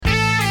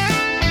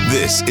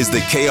This is the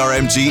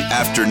KRMG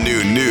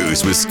Afternoon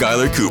News with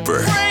Skylar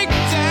Cooper.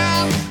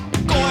 Breakdown.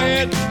 Go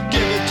ahead,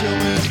 give it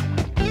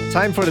to me.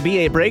 Time for the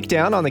BA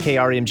Breakdown on the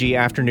KRMG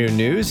Afternoon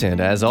News. And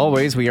as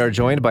always, we are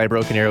joined by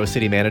Broken Arrow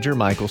City Manager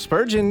Michael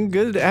Spurgeon.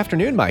 Good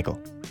afternoon, Michael.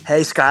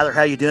 Hey, Skylar.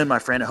 How you doing, my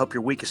friend? I hope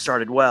your week has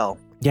started well.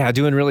 Yeah,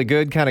 doing really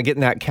good. Kind of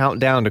getting that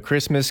countdown to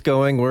Christmas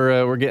going.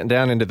 We're getting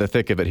down into the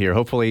thick of it here.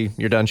 Hopefully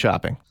you're done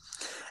shopping.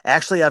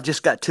 Actually, I've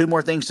just got 2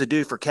 more things to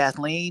do for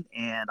Kathleen,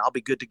 and I'll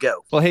be good to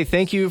go. Well, hey,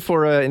 thank you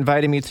for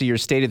inviting me to your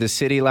State of the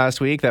City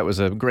last week. That was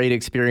a great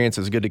experience.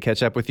 It was good to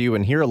catch up with you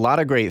and hear a lot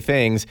of great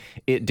things.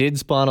 It did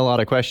spawn a lot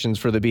of questions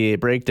for the BA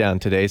Breakdown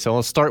today, so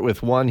I'll start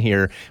with one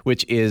here,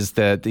 which is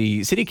that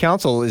the City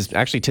Council is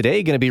actually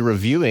today going to be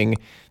reviewing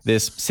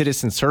this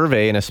citizen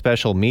survey in a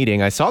special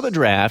meeting. I saw the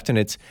draft, and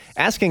it's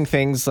asking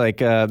things like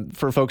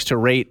for folks to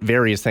rate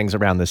various things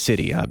around the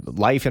city.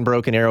 Life in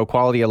Broken Arrow,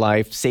 quality of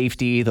life,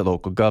 safety, the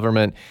local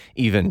government,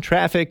 even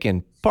traffic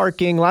and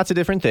parking, lots of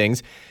different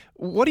things.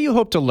 What do you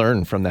hope to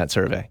learn from that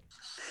survey?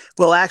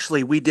 Well,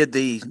 actually, we did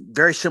the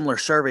very similar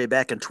survey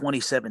back in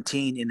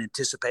 2017 in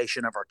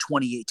anticipation of our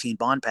 2018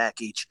 bond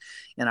package,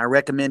 and I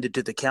recommended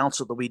to the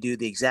council that we do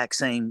the exact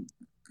same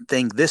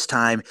thing this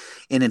time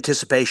in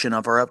anticipation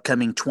of our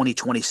upcoming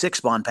 2026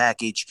 bond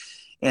package.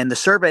 And the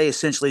survey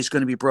essentially is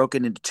going to be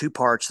broken into 2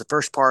 parts. The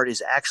first part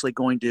is actually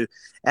going to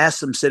ask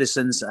some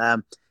citizens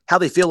how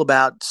they feel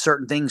about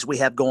certain things we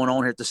have going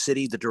on here at the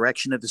city, the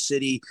direction of the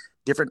city,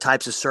 different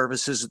types of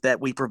services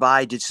that we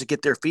provide, just to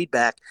get their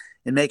feedback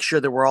and make sure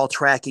that we're all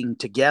tracking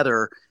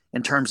together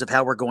in terms of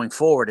how we're going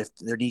forward. If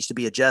there needs to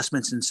be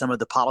adjustments in some of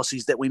the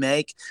policies that we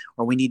make,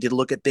 or we need to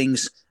look at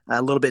things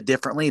a little bit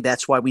differently,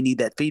 that's why we need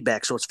that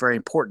feedback. So it's very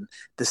important.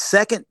 The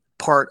second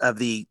part of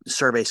the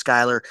survey,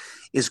 Skylar,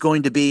 is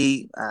going to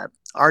be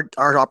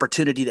our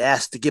opportunity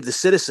to give the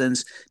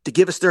citizens to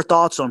give us their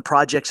thoughts on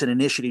projects and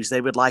initiatives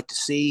they would like to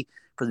see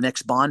for the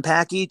next bond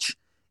package.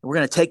 And we're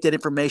going to take that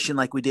information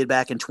like we did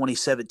back in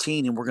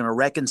 2017, and we're going to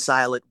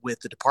reconcile it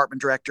with the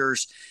department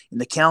directors and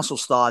the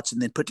council's thoughts,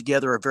 and then put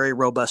together a very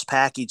robust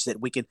package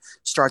that we can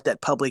start that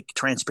public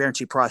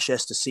transparency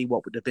process to see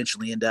what would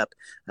eventually end up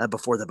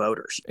before the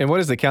voters. And what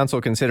is the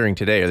council considering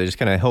today? Are they just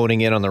kind of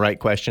honing in on the right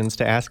questions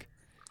to ask?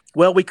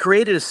 Well, we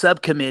created a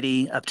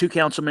subcommittee of 2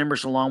 council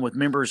members along with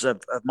members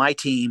of my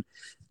team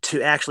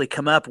to actually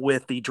come up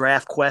with the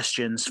draft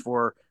questions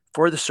for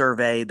the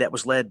survey that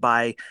was led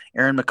by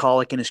Aaron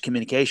McCulloch and his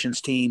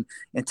communications team.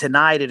 And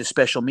tonight at a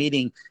special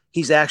meeting,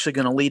 he's actually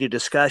going to lead a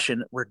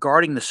discussion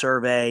regarding the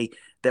survey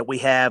that we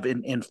have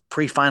in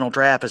pre-final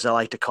draft, as I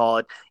like to call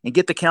it, and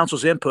get the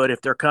council's input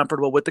if they're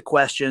comfortable with the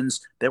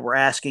questions that we're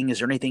asking. Is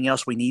there anything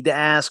else we need to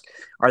ask?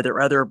 Are there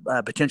other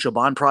potential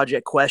bond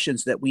project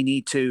questions that we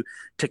need to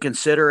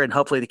consider? And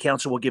hopefully the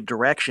council will give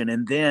direction.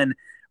 And then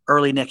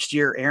early next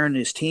year, Aaron and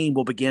his team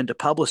will begin to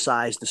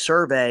publicize the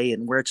survey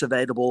and where it's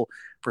available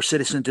for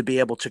citizens to be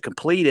able to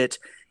complete it.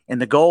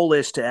 And the goal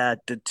is to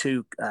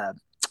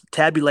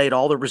tabulate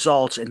all the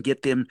results and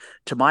get them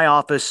to my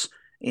office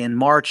in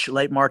March,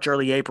 late March,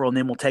 early April, and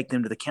then we'll take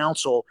them to the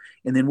council.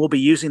 And then we'll be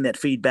using that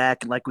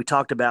feedback, like we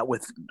talked about,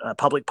 with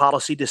public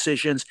policy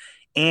decisions,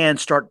 and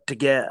start to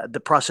get the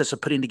process of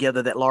putting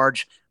together that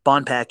large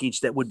bond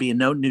package that would be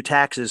no new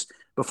taxes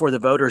before the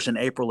voters in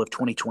April of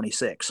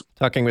 2026.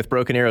 Talking with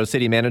Broken Arrow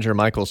City Manager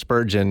Michael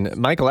Spurgeon.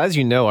 Michael, as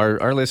you know,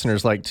 our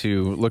listeners like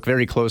to look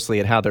very closely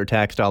at how their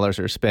tax dollars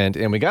are spent.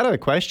 And we got a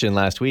question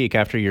last week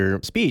after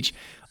your speech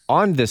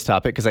on this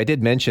topic, because I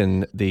did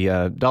mention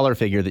the dollar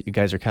figure that you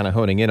guys are kind of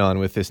honing in on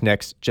with this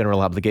next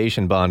general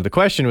obligation bond. The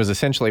question was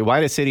essentially, why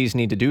do cities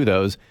need to do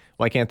those?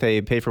 Why can't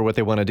they pay for what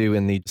they want to do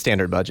in the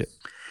standard budget?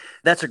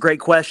 That's a great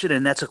question,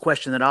 and that's a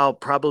question that I'll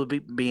probably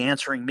be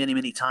answering many,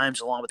 many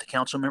times along with the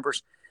council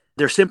members.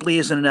 There simply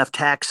isn't enough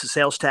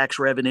sales tax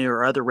revenue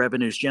or other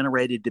revenues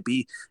generated to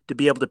be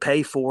able to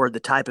pay for the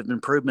type of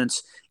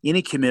improvements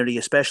any community,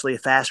 especially a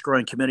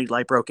fast-growing community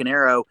like Broken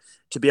Arrow,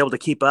 to be able to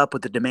keep up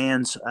with the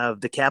demands of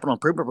the capital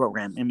improvement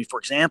program. I mean, for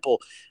example,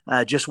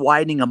 just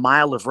widening a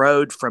mile of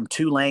road from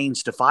 2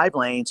 lanes to 5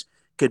 lanes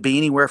could be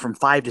anywhere from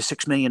 $5 to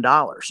 $6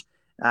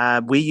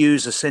 million. We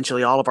use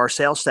essentially all of our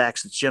sales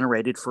tax that's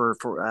generated for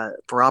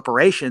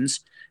operations,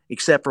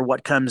 except for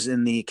what comes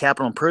in the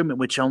capital improvement,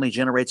 which only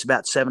generates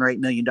about $7 or $8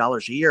 million a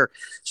year.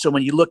 So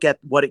when you look at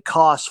what it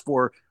costs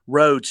for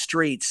roads,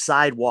 streets,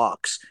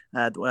 sidewalks,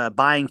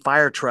 buying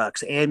fire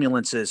trucks,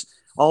 ambulances,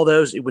 all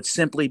those, it would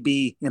simply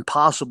be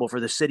impossible for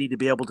the city to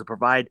be able to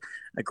provide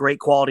a great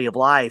quality of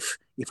life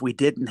if we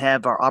didn't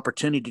have our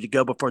opportunity to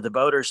go before the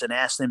voters and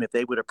ask them if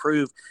they would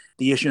approve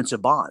the issuance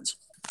of bonds.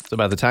 So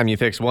by the time you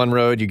fix one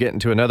road, you get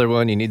into another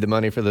one, you need the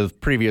money for the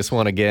previous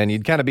one again.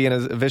 You'd kind of be in a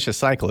vicious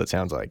cycle, it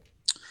sounds like.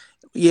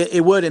 Yeah,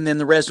 it would. And then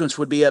the residents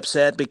would be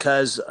upset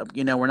because,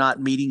 we're not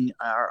meeting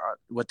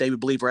what they would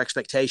believe are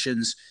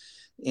expectations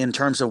in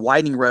terms of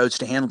widening roads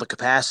to handle the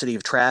capacity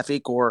of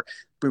traffic, or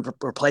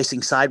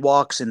replacing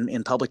sidewalks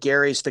in public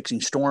areas, fixing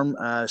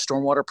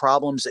stormwater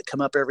problems that come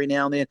up every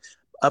now and then.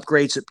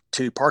 upgrades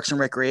to Parks and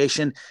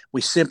Recreation,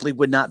 we simply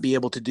would not be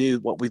able to do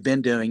what we've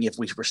been doing if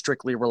we were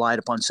strictly relied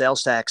upon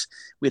sales tax.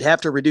 We'd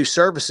have to reduce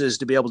services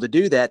to be able to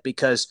do that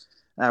because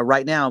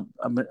right now,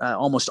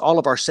 almost all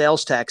of our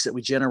sales tax that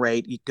we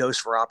generate goes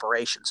for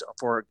operations,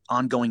 for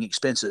ongoing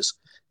expenses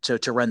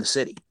to run the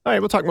city. All right,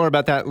 we'll talk more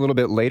about that a little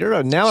bit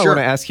later. Now Sure. I want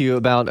to ask you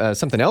about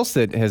something else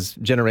that has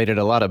generated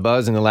a lot of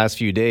buzz in the last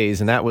few days,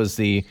 and that was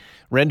the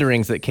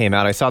renderings that came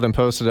out. I saw them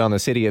posted on the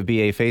City of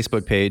BA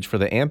Facebook page for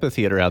the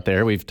amphitheater out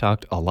there. We've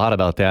talked a lot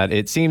about that.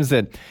 It seems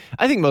that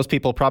I think most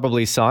people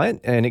probably saw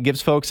it, and it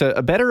gives folks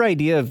a better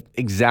idea of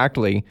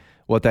exactly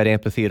what that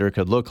amphitheater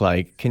could look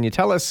like. Can you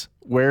tell us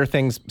where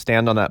things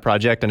stand on that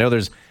project? I know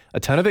there's a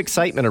ton of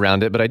excitement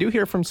around it, but I do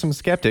hear from some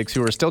skeptics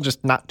who are still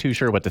just not too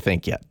sure what to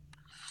think yet.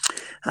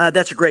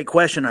 That's a great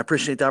question. I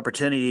appreciate the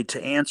opportunity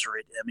to answer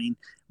it. I mean,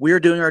 we're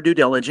doing our due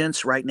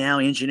diligence right now.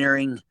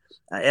 Engineering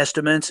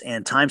estimates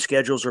and time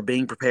schedules are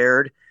being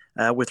prepared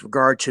with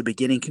regard to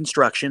beginning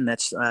construction.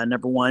 That's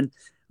number one.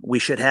 We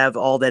should have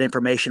all that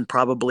information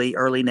probably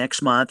early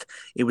next month.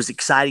 It was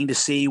exciting to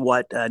see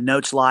what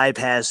Notes Live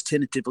has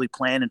tentatively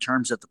planned in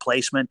terms of the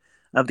placement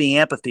of the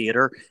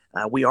amphitheater.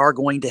 We are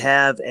going to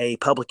have a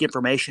public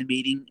information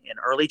meeting in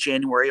early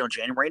January, on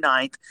January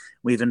 9th.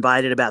 We've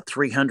invited about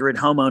 300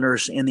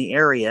 homeowners in the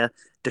area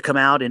to come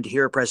out and to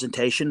hear a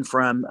presentation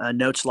from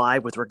Notes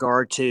Live with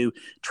regard to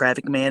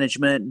traffic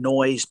management,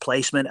 noise,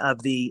 placement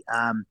of the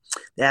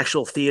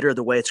actual theater,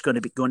 the way it's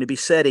going to be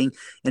setting,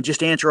 and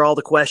just answer all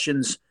the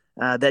questions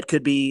that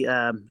could be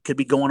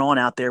going on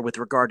out there with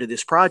regard to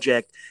this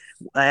project.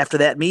 After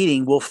that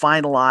meeting, we'll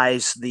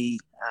finalize the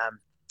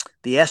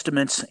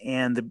estimates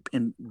and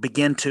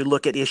begin to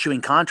look at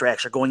issuing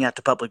contracts, or going out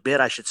to public bid,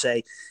 I should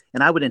say.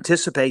 And I would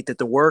anticipate that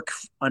the work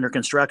under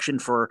construction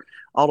for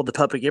all of the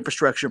public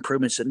infrastructure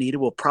improvements that needed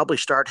will probably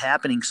start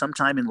happening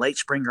sometime in late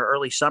spring or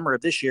early summer of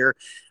this year,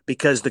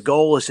 because the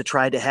goal is to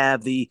try to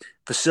have the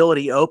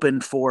facility open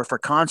for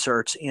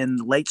concerts in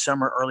late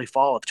summer, early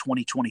fall of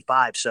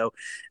 2025. So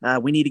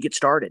we need to get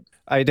started.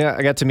 I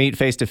got to meet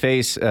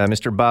face-to-face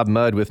Mr. Bob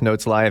Mudd with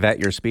Notes Live at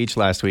your speech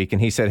last week,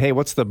 and he said, hey,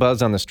 what's the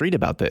buzz on the street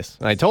about this?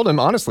 And I told him,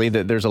 honestly,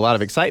 that there's a lot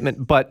of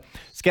excitement, but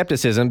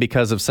skepticism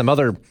because of some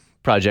other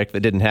project that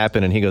didn't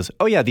happen. And he goes,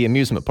 oh, yeah, the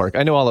amusement park.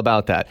 I know all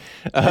about that.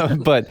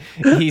 But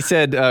he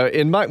said,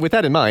 with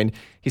that in mind,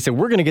 he said,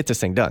 we're going to get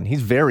this thing done.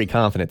 He's very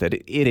confident that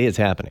it is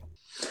happening.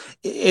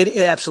 It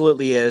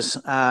absolutely is.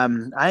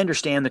 I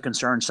understand the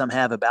concern some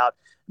have about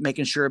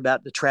making sure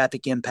about the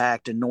traffic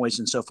impact and noise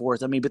and so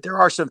forth. I mean, but there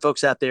are some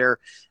folks out there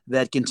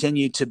that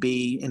continue to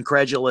be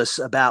incredulous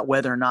about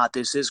whether or not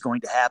this is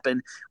going to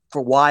happen.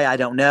 For why, I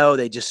don't know.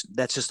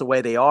 That's just the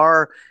way they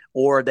are,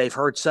 or they've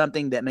heard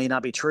something that may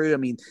not be true. I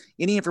mean,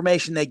 any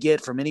information they get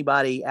from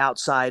anybody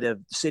outside of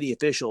city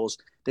officials,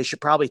 they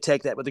should probably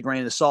take that with a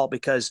grain of salt,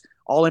 because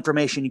all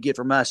information you get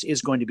from us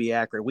is going to be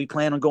accurate. We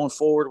plan on going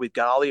forward. We've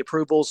got all the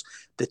approvals.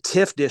 The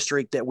TIF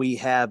district that we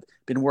have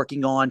been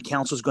working on,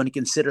 council is going to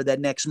consider that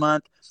next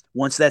month.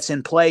 Once that's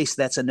in place,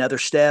 that's another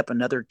step,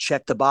 another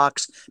check the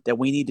box that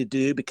we need to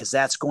do, because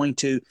that's going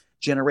to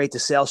generate the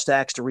sales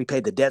tax to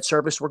repay the debt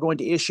service we're going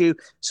to issue.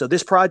 So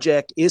this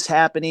project is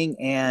happening,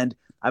 and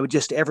I would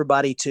just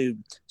everybody to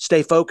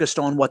stay focused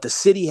on what the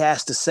city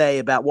has to say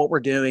about what we're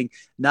doing,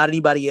 not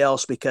anybody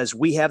else, because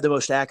we have the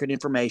most accurate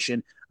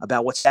information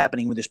about what's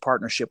happening with this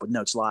partnership with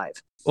Notes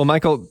Live. Well,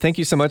 Michael, thank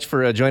you so much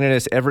for joining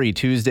us every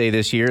Tuesday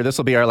this year. This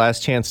will be our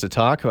last chance to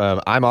talk.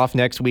 I'm off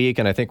next week,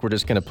 and I think we're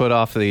just going to put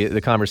off the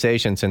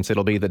conversation since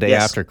it'll be the day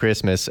after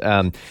Christmas.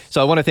 So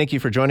I want to thank you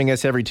for joining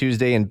us every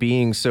Tuesday and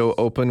being so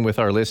open with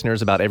our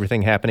listeners about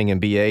everything happening in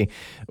BA.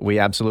 We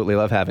absolutely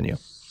love having you.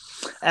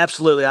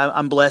 Absolutely.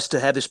 I'm blessed to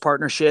have this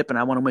partnership, and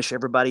I want to wish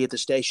everybody at the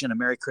station a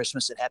Merry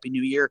Christmas and Happy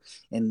New Year,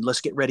 and let's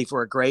get ready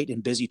for a great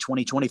and busy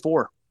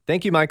 2024.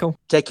 Thank you, Michael.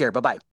 Take care. Bye-bye.